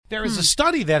There is a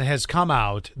study that has come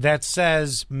out that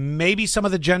says maybe some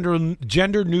of the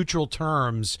gender neutral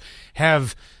terms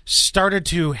have started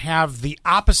to have the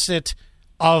opposite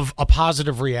of a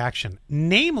positive reaction.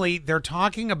 Namely, they're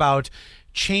talking about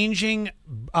changing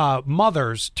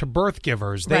mothers to birth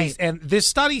givers. Right. And this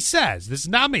study says, this is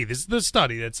not me, this is the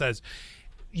study that says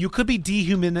you could be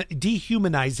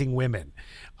dehumanizing women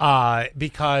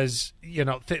because,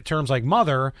 terms like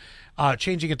mother,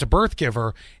 changing it to birth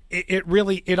giver,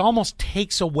 it almost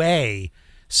takes away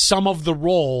some of the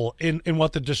role in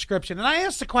what the description. And I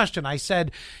asked the question, I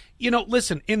said,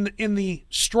 listen, in the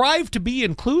strive to be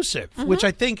inclusive, which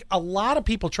I think a lot of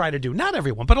people try to do, not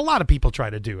everyone, but a lot of people try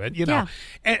to do it,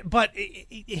 but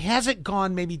it hasn't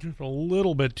gone maybe just a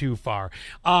little bit too far.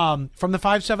 From the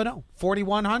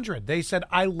 570-4100, they said,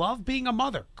 I love being a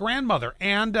mother, grandmother,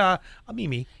 and a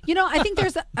Mimi. I think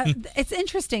there's it's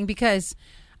interesting because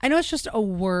I know it's just a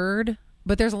word,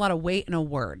 but there's a lot of weight in a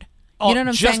word. You know what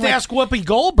I'm saying? Just ask Whoopi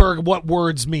Goldberg what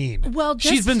words mean. Well,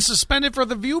 she's been suspended for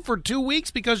The View for 2 weeks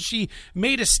because she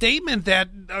made a statement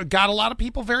that got a lot of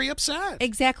people very upset.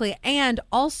 Exactly. And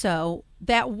also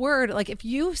that word, like if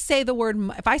I say the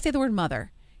word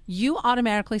mother, you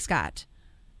automatically, Scott,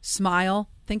 smile,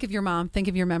 think of your mom, think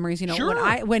of your memories.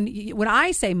 Sure. When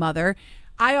I say mother,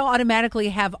 I automatically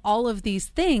have all of these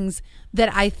things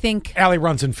that I think. Allie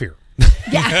runs in fear.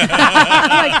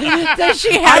 Yeah. Does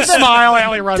she have smile,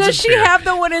 Allie runs Does she have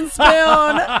the wooden spoon?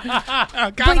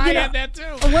 God, I had that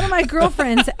too. One of my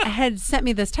girlfriends had sent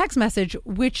me this text message,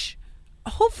 which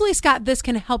hopefully, Scott, this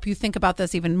can help you think about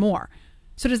this even more.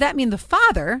 So does that mean the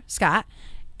father, Scott,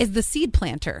 is the seed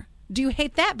planter? Do you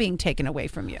hate that being taken away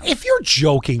from you? If you're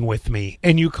joking with me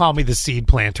and you call me the seed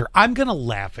planter, I'm going to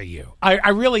laugh at you. I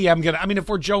really am going to. I mean, if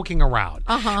we're joking around.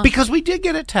 Because we did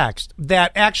get a text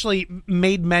that actually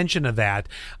made mention of that.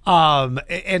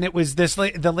 And it was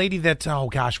the lady that, oh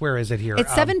gosh, where is it here? It's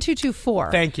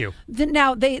 7224. Thank you.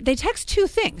 Now, they text two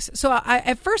things. So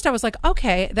at first I was like,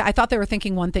 okay, I thought they were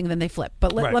thinking one thing, then they flip.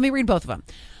 But let me read both of them.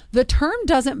 The term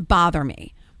doesn't bother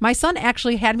me. My son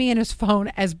actually had me in his phone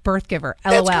as birth giver.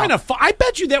 LOL. That's kind of fun. I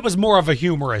bet you that was more of a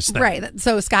humorous thing. Right.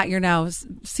 So, Scott, you're now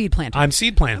seed planter. I'm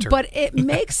seed planter. But it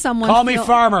makes someone Call me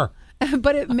farmer.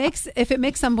 But if it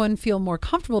makes someone feel more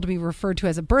comfortable to be referred to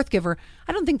as a birth giver,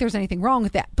 I don't think there's anything wrong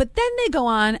with that. But then they go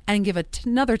on and give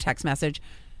another text message.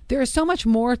 There is so much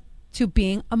more to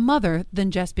being a mother than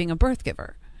just being a birth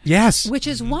giver. Yes. Which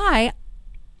is why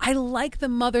I like the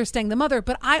mother staying the mother,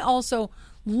 but I also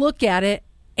look at it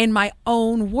in my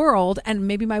own world, and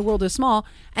maybe my world is small,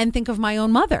 and think of my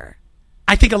own mother.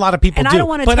 I think a lot of people do. And I don't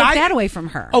want to take that away from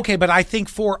her. Okay, but I think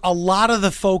for a lot of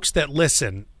the folks that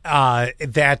listen, all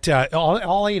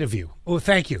 8 of you, oh,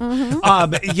 thank you.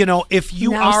 If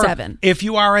you now 7. If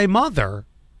you are a mother,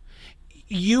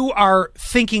 you are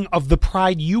thinking of the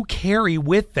pride you carry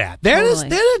with that. There is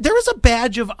a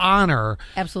badge of honor.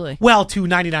 Absolutely. Well, to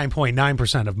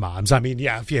 99.9% of moms. I mean,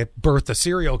 yeah, if you birth a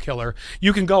serial killer,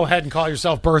 you can go ahead and call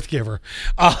yourself birth giver.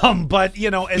 But,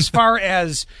 as far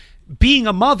as being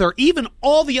a mother, even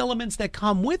all the elements that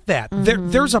come with that,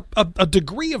 there's a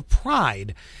degree of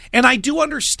pride. And I do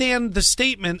understand the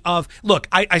statement of, look,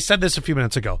 I said this a few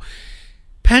minutes ago.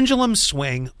 Pendulums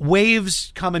swing,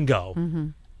 waves come and go. Mm-hmm.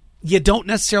 You don't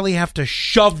necessarily have to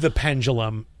shove the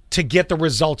pendulum to get the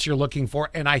results you're looking for.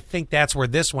 And I think that's where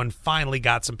this one finally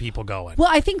got some people going.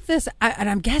 Well, I think and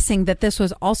I'm guessing that this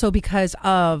was also because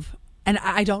of, and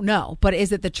I don't know, but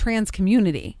is it the trans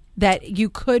community that you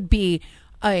could be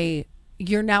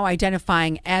you're now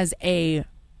identifying as a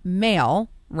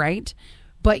male, right?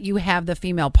 But you have the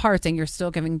female parts and you're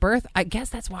still giving birth. I guess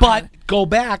that's why. But go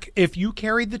back, if you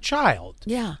carried the child,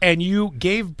 and you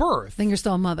gave birth, then you're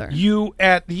still a mother. You're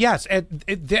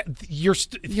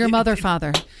Your mother,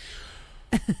 father.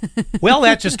 Well,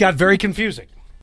 that just got very confusing.